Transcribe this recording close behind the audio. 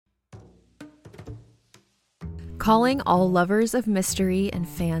Calling all lovers of mystery and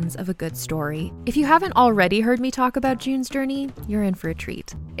fans of a good story. If you haven't already heard me talk about June's Journey, you're in for a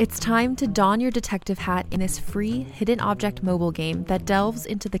treat. It's time to don your detective hat in this free hidden object mobile game that delves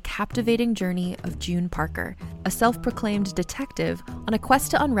into the captivating journey of June Parker, a self-proclaimed detective on a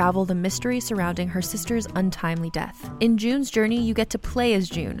quest to unravel the mystery surrounding her sister's untimely death. In June's Journey, you get to play as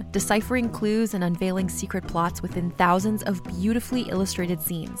June, deciphering clues and unveiling secret plots within thousands of beautifully illustrated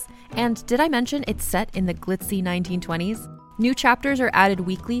scenes. And did I mention it's set in the glitzy 1920s? New chapters are added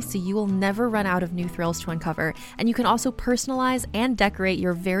weekly, so you will never run out of new thrills to uncover, and you can also personalize and decorate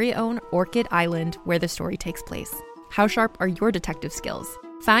your very own Orchid Island where the story takes place. How sharp are your detective skills?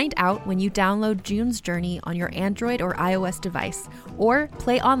 Find out when you download June's Journey on your Android or iOS device, or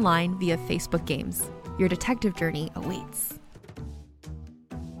play online via Facebook Games. Your detective journey awaits.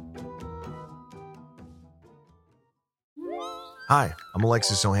 Hi, I'm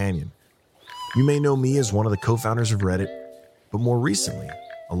Alexis Ohanian. You may know me as one of the co-founders of Reddit, but more recently,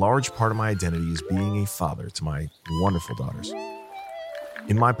 a large part of my identity is being a father to my wonderful daughters.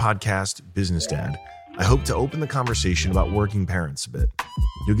 In my podcast, Business Dad, I hope to open the conversation about working parents a bit.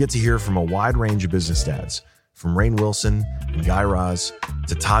 You'll get to hear from a wide range of business dads, from Rainn Wilson and Guy Raz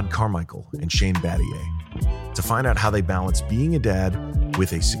to Todd Carmichael and Shane Battier, to find out how they balance being a dad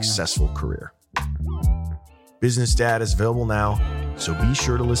with a successful career. Business Dad is available now, so be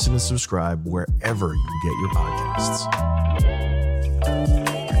sure to listen and subscribe wherever you get your podcasts.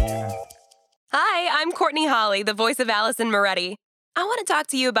 Hi, I'm Courtney Hawley, the voice of Allison Moretti. I want to talk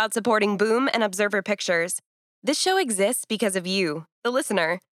to you about supporting Boom and Observer Pictures. This show exists because of you, the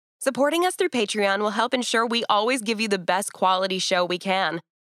listener. Supporting us through Patreon will help ensure we always give you the best quality show we can.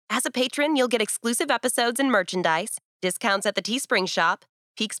 As a patron, you'll get exclusive episodes and merchandise, discounts at the Teespring shop,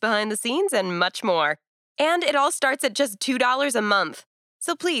 peeks behind the scenes, and much more. And it all starts at just $2 a month.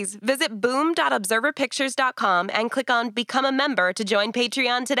 So please visit boom.observerpictures.com and click on Become a Member to join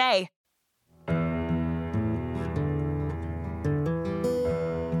Patreon today.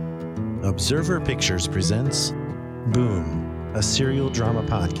 Observer Pictures presents Boom, a serial drama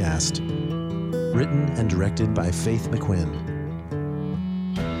podcast. Written and directed by Faith McQuinn.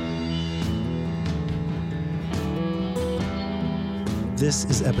 This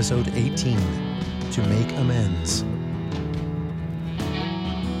is episode 18. To Make Amends.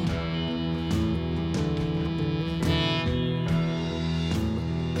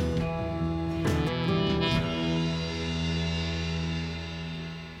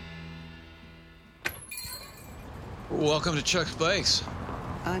 Welcome to Chuck's Bikes.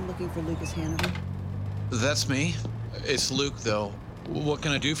 I'm looking for Lucas Hanover. That's me. It's Luke, though. What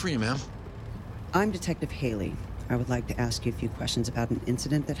can I do for you, ma'am? I'm Detective Haley. I would like to ask you a few questions about an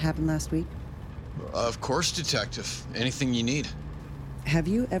incident that happened last week. Of course, Detective. Anything you need. Have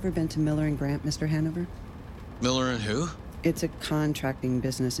you ever been to Miller & Grant, Mr. Hanover? Miller and who? It's a contracting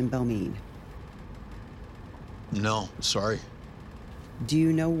business in Belmead. No, sorry. Do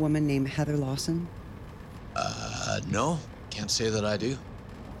you know a woman named Heather Lawson? No. Can't say that I do.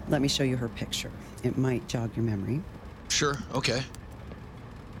 Let me show you her picture. It might jog your memory. Sure, okay.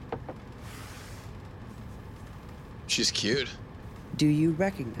 She's cute. Do you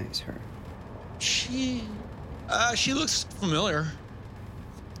recognize her? She looks familiar.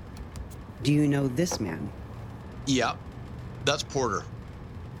 Do you know this man? Yeah, that's Porter.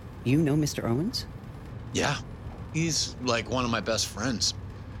 You know Mr. Owens? Yeah, he's like one of my best friends.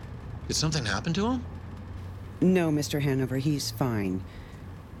 Did something happen to him? No, Mr. Hanover, he's fine.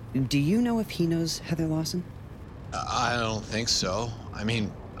 Do you know if he knows Heather Lawson? I don't think so. I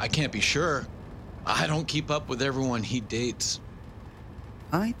mean, I can't be sure. I don't keep up with everyone he dates.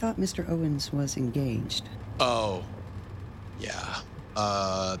 I thought Mr. Owens was engaged. Oh, yeah.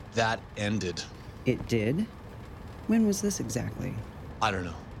 That ended. It did? When was this exactly? I don't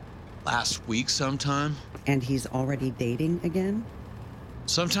know. Last week sometime? And he's already dating again?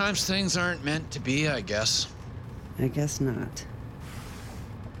 Sometimes things aren't meant to be, I guess. I guess not.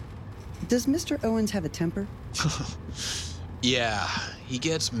 Does Mr. Owens have a temper? Yeah, he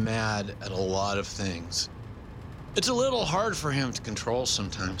gets mad at a lot of things. It's a little hard for him to control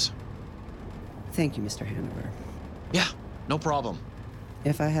sometimes. Thank you, Mr. Hanover. Yeah, no problem.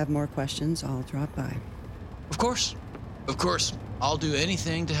 If I have more questions, I'll drop by. Of course. Of course. I'll do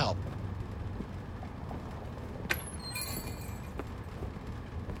anything to help.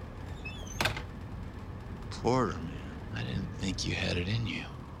 Porter, man. I didn't think you had it in you.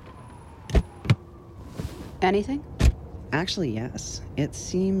 Anything? Actually, yes. It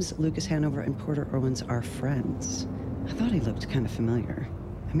seems Lucas Hanover and Porter Owens are friends. I thought he looked kind of familiar.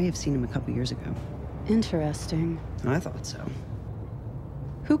 I may have seen him a couple years ago. Interesting. I thought so.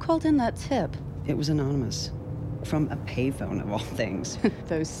 Who called in that tip? It was anonymous. From a payphone, of all things.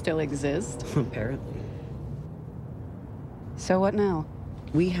 Those still exist? Apparently. So what now?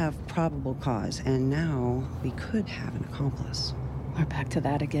 We have probable cause, and now we could have an accomplice. We're back to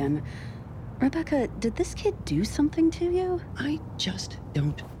that again. Rebecca, did this kid do something to you? I just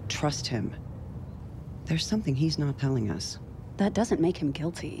don't trust him. There's something he's not telling us. That doesn't make him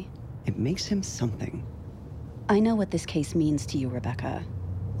guilty. It makes him something. I know what this case means to you, Rebecca.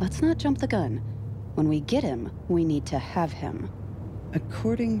 Let's not jump the gun. When we get him, we need to have him.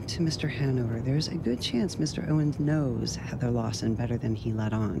 According to Mr. Hanover, there's a good chance Mr. Owens knows Heather Lawson better than he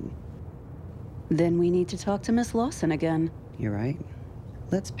let on. Then we need to talk to Miss Lawson again. You're right.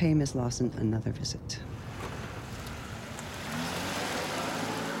 Let's pay Miss Lawson another visit.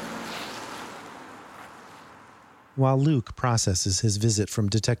 While Luke processes his visit from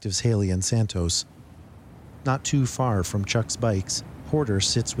Detectives Haley and Santos, not too far from Chuck's bikes, Porter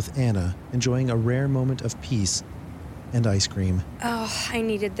sits with Anna, enjoying a rare moment of peace and ice cream. Oh, I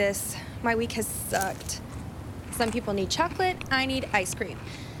needed this. My week has sucked. Some people need chocolate, I need ice cream.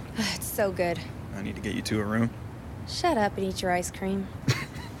 It's so good. I need to get you to a room. Shut up and eat your ice cream.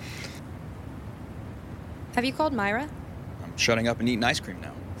 Have you called Myra? I'm shutting up and eating ice cream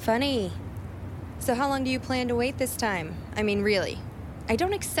now. Funny. So how long do you plan to wait this time? I mean, really. I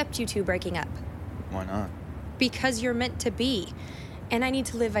don't accept you two breaking up. Why not? Because you're meant to be. And I need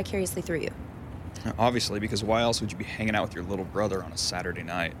to live vicariously through you. Obviously, because why else would you be hanging out with your little brother on a Saturday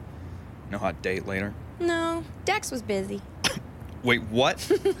night? No hot date later? No, Dax was busy. Wait,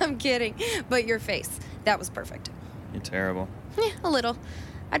 what? I'm kidding. But your face. That was perfect. You're terrible. Yeah, a little.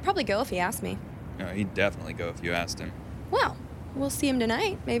 I'd probably go if he asked me. No, he'd definitely go if you asked him. Well, we'll see him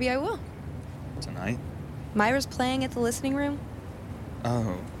tonight. Maybe I will. Tonight? Myra's playing at the listening room.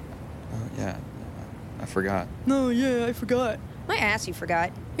 Oh, yeah. I forgot. No, yeah, I forgot. My ass, you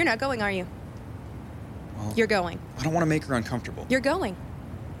forgot. You're not going, are you? Well, You're going. I don't want to make her uncomfortable. You're going.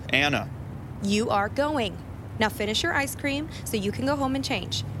 Anna. You are going. Now finish your ice cream so you can go home and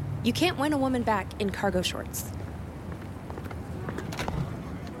change. You can't win a woman back in cargo shorts.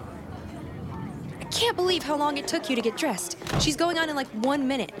 I can't believe how long it took you to get dressed. She's going on in like 1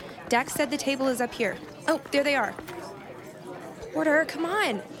 minute. Dax said the table is up here. Oh, there they are. Porter, come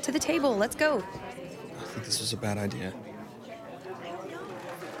on. To the table. Let's go. I think this was a bad idea.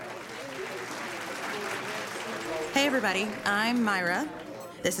 Hey everybody, I'm Myra.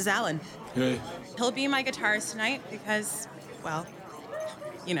 This is Alan. Hey. He'll be my guitarist tonight because, well,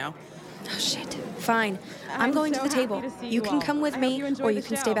 you know. Oh, shit. Fine. I'm going to the table. You can come with me, or you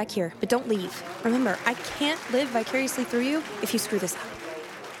can stay back here. But don't leave. Remember, I can't live vicariously through you if you screw this up.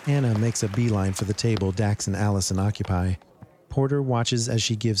 Anna makes a beeline for the table Dax and Allison occupy. Porter watches as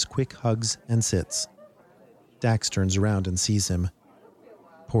she gives quick hugs and sits. Dax turns around and sees him.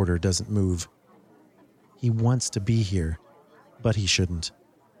 Porter doesn't move. He wants to be here, but he shouldn't.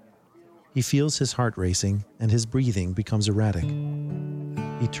 He feels his heart racing and his breathing becomes erratic.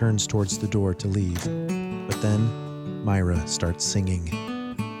 He turns towards the door to leave, but then Myra starts singing.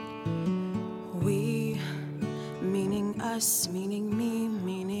 We, meaning us, meaning me,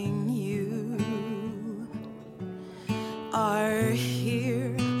 meaning you, are here,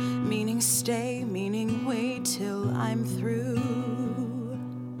 meaning stay, meaning wait till I'm through.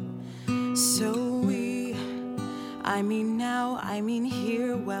 So I mean now, I mean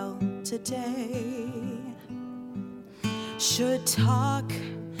here, well, today. Should talk,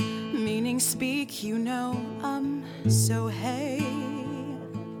 meaning speak, you know, so hey.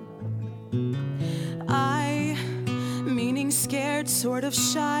 I, meaning scared, sort of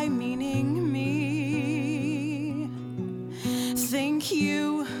shy, meaning me. Think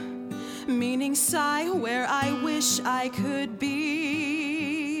you, meaning sigh, where I wish I could be.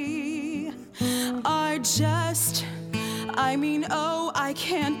 Are just, I mean, oh, I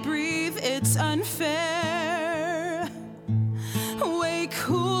can't breathe, it's unfair. Way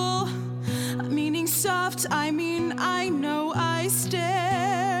cool, meaning soft, I mean, I know I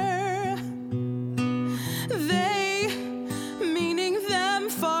stare. They, meaning them,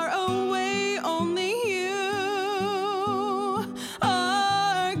 far away, only you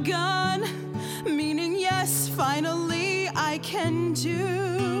are gone. Meaning yes, finally I can do.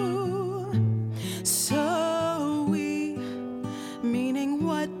 So we, meaning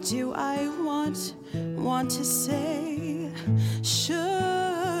what do I want to say?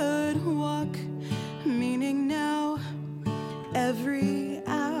 Should walk, meaning now, every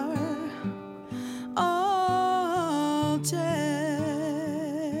hour, all day.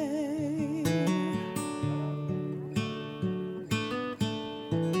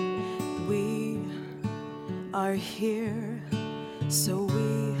 We are here, so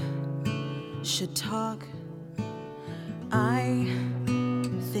we should talk, I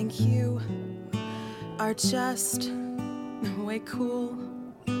think you are just way cool.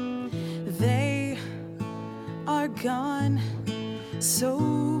 They are gone, so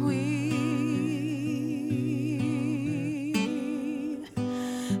we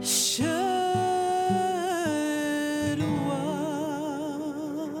should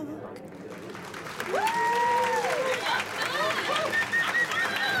walk.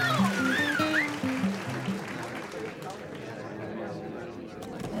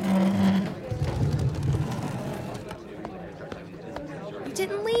 You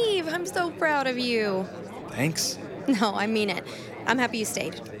didn't leave. I'm so proud of you. Thanks. No, I mean it. I'm happy you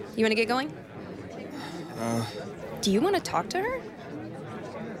stayed. You want to get going? Do you want to talk to her?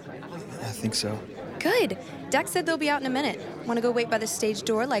 I think so. Good. Dax said they'll be out in a minute. Want to go wait by the stage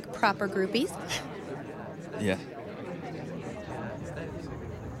door like proper groupies? Yeah.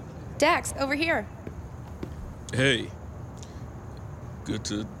 Dax, over here. Hey. Good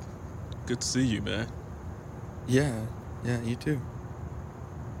to see you, man. Yeah, you too.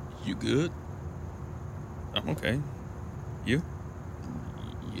 You good? I'm okay. You?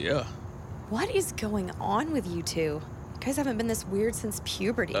 Yeah. What is going on with you two? You guys haven't been this weird since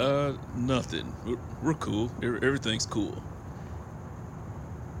puberty. Nothing. We're cool. Everything's cool.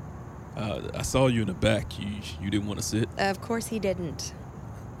 I saw you in the back. You didn't want to sit? Of course he didn't.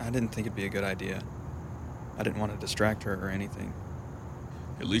 I didn't think it'd be a good idea. I didn't want to distract her or anything.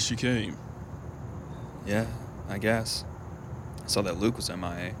 At least you came. Yeah, I guess. I saw that Luke was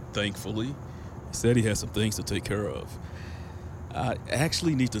MIA. Thankfully. He said he had some things to take care of. I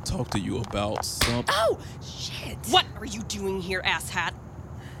actually need to talk to you about some... Oh, shit! What are you doing here, asshat?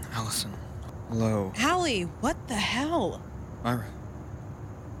 Allison, hello. Hallie, what the hell? Myra.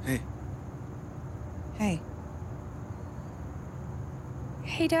 Hey. Hey.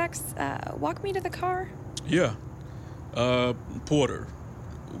 Hey, Dax, walk me to the car. Yeah. Porter,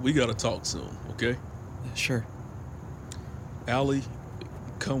 we gotta talk soon, okay? Yeah, sure. Allie,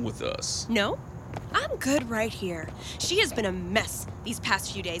 come with us. No, I'm good right here. She has been a mess these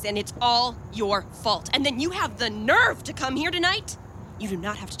past few days, and it's all your fault. And then you have the nerve to come here tonight? You do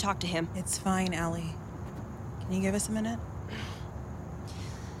not have to talk to him. It's fine, Allie. Can you give us a minute?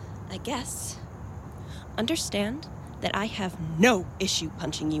 I guess. Understand that I have no issue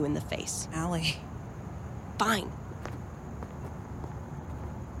punching you in the face. Allie. Fine.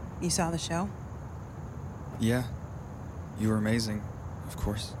 You saw the show? Yeah. You were amazing, of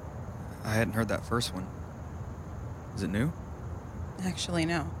course. I hadn't heard that first one. Is it new? Actually,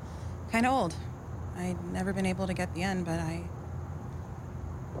 no. Kind of old. I'd never been able to get the end, but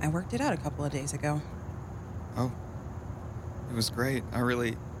I worked it out a couple of days ago. Oh. It was great. I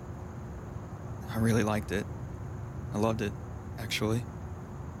really liked it. I loved it, actually.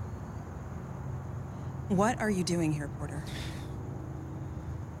 What are you doing here, Porter?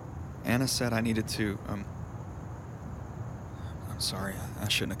 Anna said I needed to, I'm sorry. I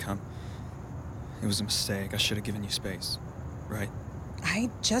shouldn't have come. It was a mistake. I should have given you space. Right? I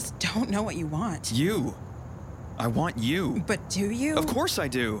just don't know what you want. You! I want you. But do you? Of course I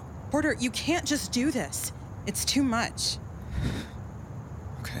do. Porter, you can't just do this. It's too much.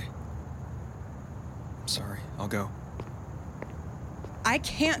 Okay. I'm sorry. I'll go. I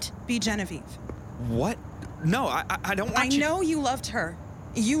can't be Genevieve. What? No, I don't want you... I know you loved her.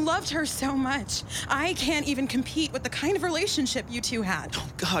 You loved her so much. I can't even compete with the kind of relationship you two had. Oh,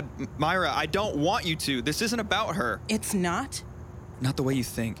 God, Myra, I don't want you to. This isn't about her. It's not? Not the way you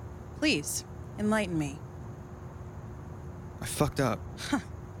think. Please, enlighten me. I fucked up.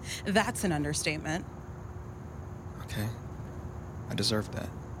 That's an understatement. Okay. I deserved that.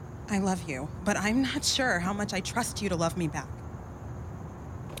 I love you, but I'm not sure how much I trust you to love me back.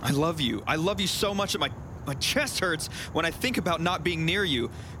 I love you. I love you so much that my chest hurts when I think about not being near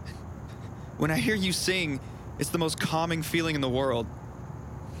you. When I hear you sing, it's the most calming feeling in the world.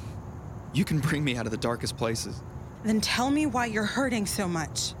 You can bring me out of the darkest places. Then tell me why you're hurting so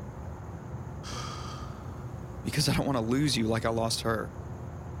much. Because I don't want to lose you like I lost her.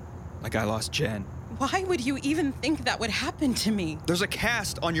 Like I lost Jen. Why would you even think that would happen to me? There's a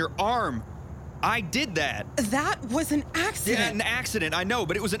cast on your arm. I did that. That was an accident. Yeah, an accident, I know,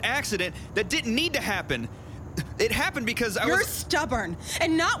 but it was an accident that didn't need to happen. It happened because You're stubborn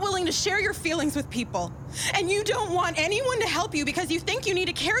and not willing to share your feelings with people. And you don't want anyone to help you because you think you need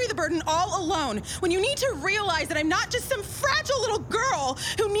to carry the burden all alone, when you need to realize that I'm not just some fragile little girl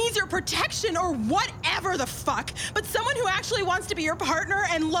who needs your protection or whatever the fuck, but someone who actually wants to be your partner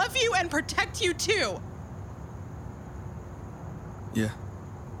and love you and protect you too. Yeah.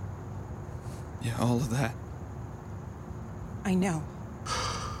 Yeah, all of that. I know.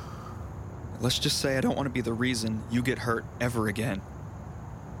 Let's just say I don't want to be the reason you get hurt ever again.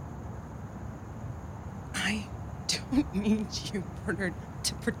 I don't need you, Porter,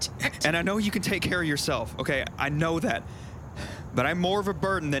 to protect. And I know you can take care of yourself, okay? I know that. But I'm more of a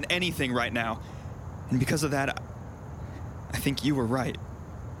burden than anything right now. And because of that, I think you were right.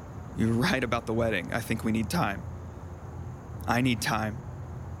 You were right about the wedding. I think we need time. I need time.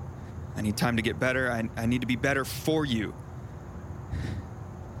 I need time to get better. I need to be better for you.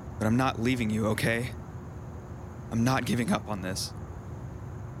 But I'm not leaving you, okay? I'm not giving up on this.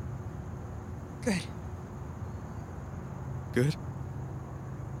 Good. Good?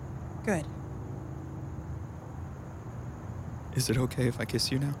 Good. Is it okay if I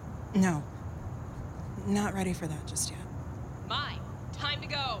kiss you now? No. Not ready for that just yet. Mai, time to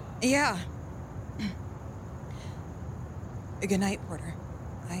go. Yeah. Good night, Porter.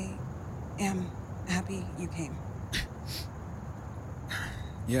 I am happy you came.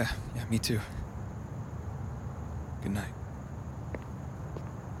 Yeah, me too. Good night.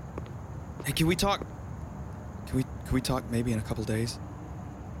 Hey, can we talk? Can we talk maybe in a couple days?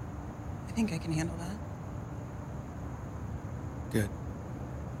 I think I can handle that. Good.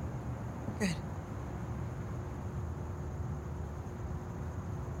 Good.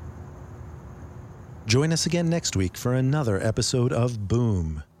 Join us again next week for another episode of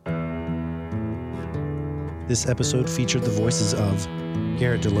Boom. This episode featured the voices of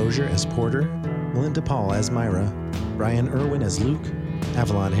Garrett Delosier as Porter, Melinda Paul as Myra, Brian Irwin as Luke,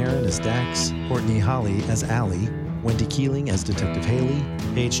 Avalon Heron as Dax, Courtney Holly as Allie, Wendy Keeling as Detective Haley,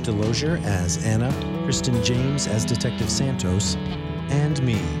 Paige Delosier as Anna, Kristen James as Detective Santos, and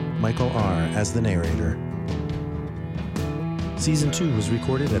me, Michael R., as the narrator. Season 2 was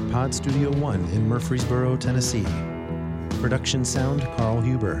recorded at Pod Studio 1 in Murfreesboro, Tennessee. Production sound, Carl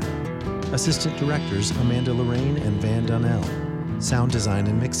Huber. Assistant directors, Amanda Lorraine and Van Donnell. Sound design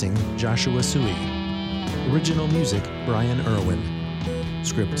and mixing, Joshua Sui. Original music, Brian Irwin.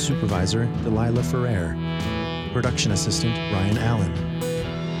 Script supervisor, Delilah Ferrer. Production assistant, Ryan Allen.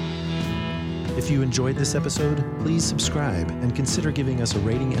 If you enjoyed this episode, please subscribe and consider giving us a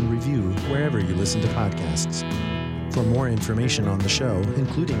rating and review wherever you listen to podcasts. For more information on the show,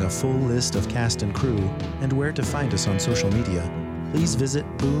 including a full list of cast and crew, and where to find us on social media, please visit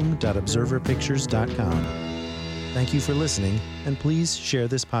boom.observerpictures.com. Thank you for listening, and please share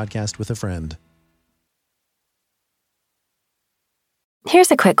this podcast with a friend.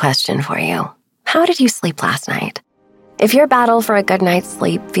 Here's a quick question for you. How did you sleep last night? If your battle for a good night's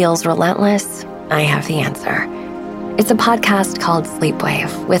sleep feels relentless, I have the answer. It's a podcast called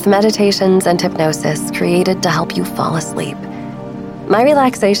Sleepwave, with meditations and hypnosis created to help you fall asleep. My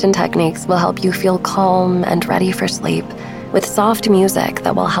relaxation techniques will help you feel calm and ready for sleep, with soft music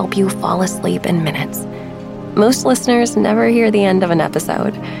that will help you fall asleep in minutes. Most listeners never hear the end of an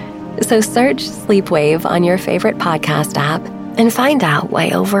episode. So search Sleepwave on your favorite podcast app and find out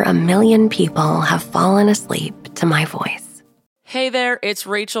why over 1 million people have fallen asleep to my voice. Hey there, it's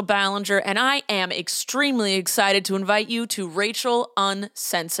Rachel Ballinger, and I am extremely excited to invite you to Rachel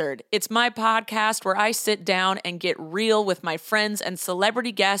Uncensored. It's my podcast where I sit down and get real with my friends and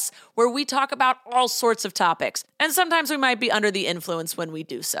celebrity guests, where we talk about all sorts of topics. And sometimes we might be under the influence when we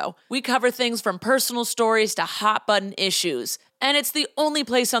do so. We cover things from personal stories to hot-button issues. And it's the only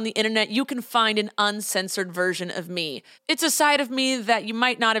place on the internet you can find an uncensored version of me. It's a side of me that you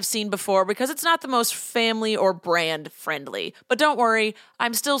might not have seen before because it's not the most family or brand friendly. But don't worry,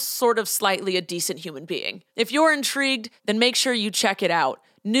 I'm still sort of slightly a decent human being. If you're intrigued, then make sure you check it out.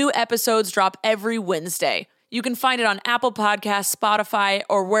 New episodes drop every Wednesday. You can find it on Apple Podcasts, Spotify,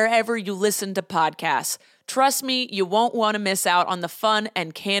 or wherever you listen to podcasts. Trust me, you won't want to miss out on the fun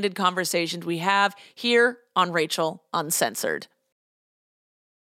and candid conversations we have here on Rachel Uncensored.